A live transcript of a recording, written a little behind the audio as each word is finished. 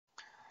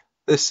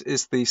This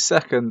is the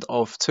second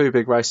of two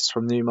big races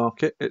from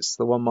Newmarket. It's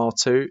the 1 mile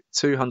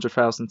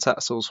 200,000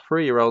 Tattersalls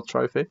 3-year-old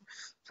trophy.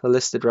 It's a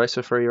listed race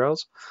for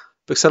 3-year-olds.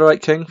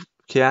 Accelerate King,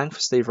 Kiang for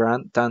Steve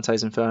Rand,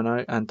 Dante's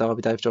Inferno, and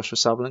Derby Dave Joshua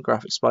Sutherland.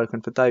 Graphic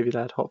spoken for Davey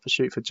Ladd, Hot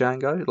Pursuit for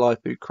Django,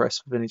 Live Boot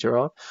Crest for Vinnie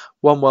Gerard,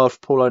 One World for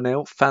Paul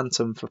O'Neill,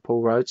 Phantom for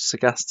Paul Rhodes,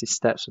 Sagacity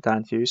Steps for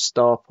Dan Hughes,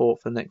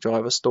 Starport for Nick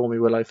Driver, Stormy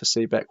Willow for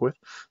C. Beckwith,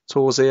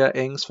 Torzia,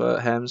 Ings for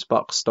Hems,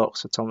 Buck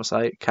Stocks for Thomas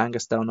A,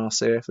 Kangas Del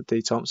Narcia for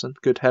D. Thompson,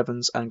 Good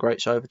Heavens and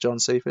Great Show for John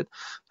Seaford,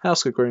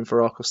 Housegood Green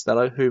for R.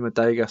 Costello, Huma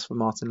Degas for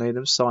Martin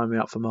Needham, Sign Me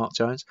Up for Mark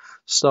Jones,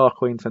 Star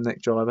Queen for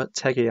Nick Driver,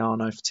 Teggy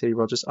Arno for T.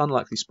 Rogers,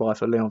 Unlikely Spy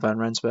for Leon Van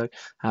Rensburg,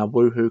 and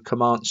Woohoo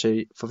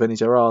Comanche for Vinnie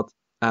Gerard.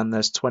 And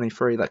there's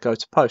 23 that go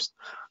to post.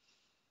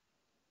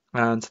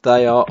 And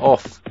they are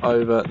off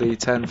over the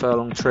 10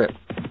 furlong trip.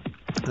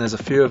 And there's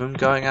a few of them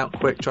going out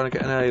quick, trying to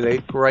get an early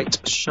lead.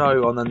 Great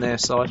Show on the near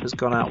side has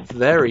gone out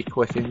very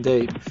quick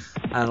indeed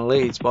and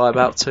leads by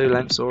about 2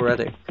 lengths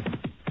already.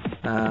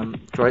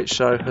 Great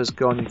Show has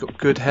gone. You've got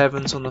Good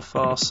Heavens on the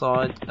far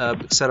side,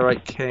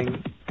 Accelerate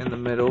King in the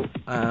middle.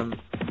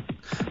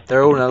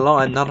 They're all in a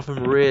line. None of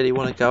them really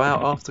want to go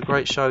out after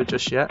Great Show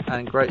just yet,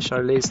 and Great Show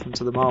leads them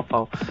to the mile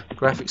pole.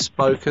 Graphic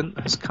Spoken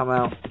has come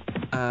out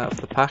of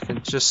the pack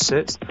and just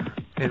sits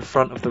in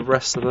front of the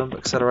rest of them.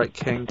 Accelerate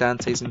King,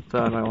 Dante's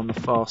Inferno on the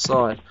far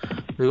side.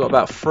 We've got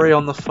about 3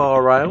 on the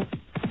far rail.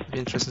 It'll be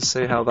interesting to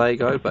see how they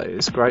go, but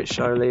it's Great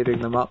Show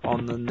leading them up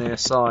on the near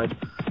side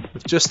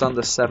with just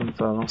under 7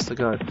 furlongs to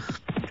go.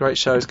 Great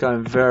Show is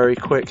going very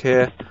quick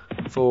here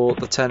for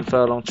the 10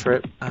 furlong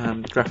trip.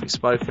 Graphic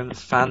Spoken,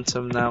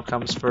 Phantom now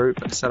comes through,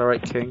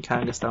 Accelerate King,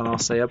 Kangas Del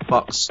Narcia,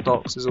 Buck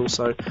Stocks is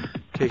also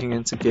kicking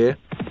into gear.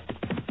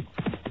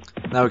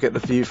 Now we get the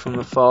view from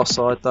the far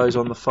side. Those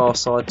on the far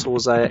side,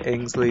 Torzia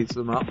Ings leads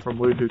them up from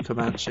Woohoo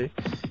Comanche.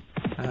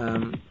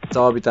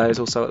 Derby Day is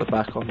also at the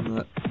back on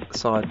the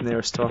side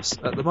nearest to us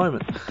at the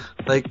moment.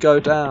 They go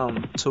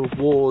down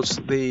towards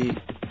the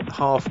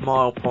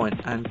half-mile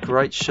point, and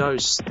Great Show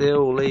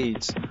still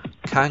leads.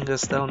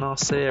 Kangas Del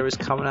Narcia is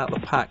coming out the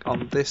pack.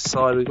 On this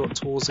side we've got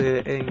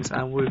Torzia Ings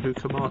and Woohoo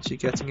Comanche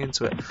getting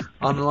into it.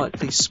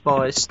 Unlikely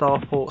Spy,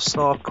 Starport,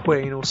 Star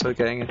Queen also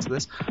getting into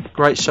this.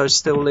 Great Show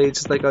still leads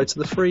as they go to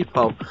the free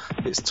pole.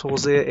 It's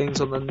Torzia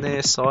Ings on the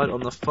near side. On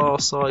the far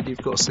side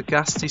you've got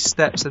Sagacity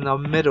Steps in the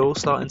middle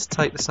starting to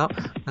take this up,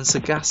 and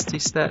Sagacity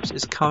Steps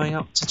is coming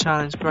up to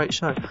challenge Great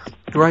Show.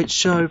 Great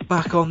Show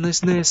back on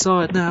this near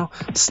side now,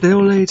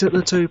 still leads at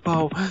the 2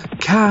 pole.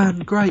 Can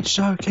Great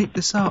Show keep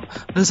this up?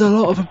 There's a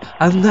lot of them,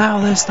 and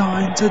now they're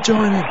starting to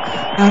join in.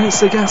 And it's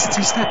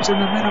Sagacity Steps in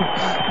the middle,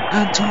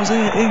 and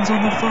Torzia Ings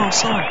on the far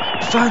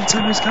side.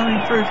 Phantom is coming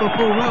through for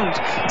Paul Rhodes.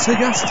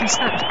 Sagacity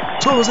Steps,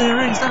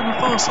 Torzia Ings down the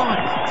far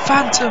side.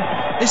 Phantom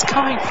is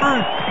coming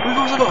through. We've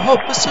also got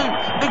Hot Pursuit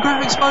and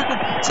Graphic Spoken.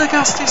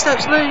 Sagacity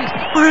Steps lead.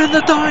 We're in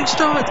the dying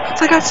strides.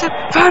 Sagacity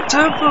Steps,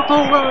 Phantom for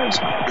Paul Rhodes.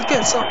 He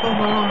gets up on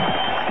the line.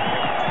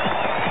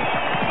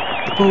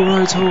 The Paul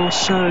Rhodes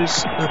horse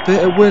shows a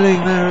bit of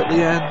willing there at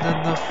the end,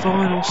 and the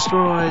final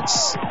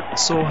strides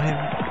saw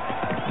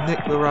him nick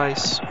the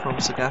race from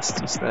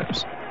Sagacity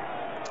Steps.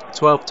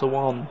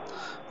 12-1.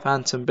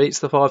 Phantom beats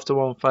the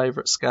 5-1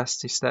 favourite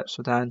Sagacity Steps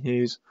for Dan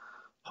Hughes.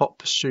 Hot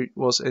Pursuit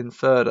was in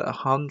third at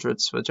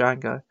 100s for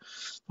Django.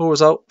 Full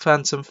result,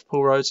 Phantom for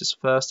Paul Rhodes is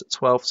first at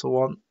 12-1,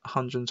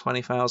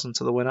 120,000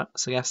 to the winner.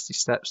 Sagacity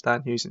Steps,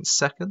 Dan Hughes in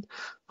second.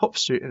 Hot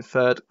Pursuit in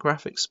third.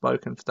 Graphic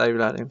Spoken for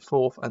David Ladd in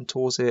fourth. And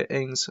Torzia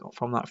Ings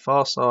from that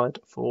far side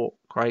for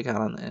Craig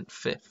Allen in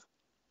fifth.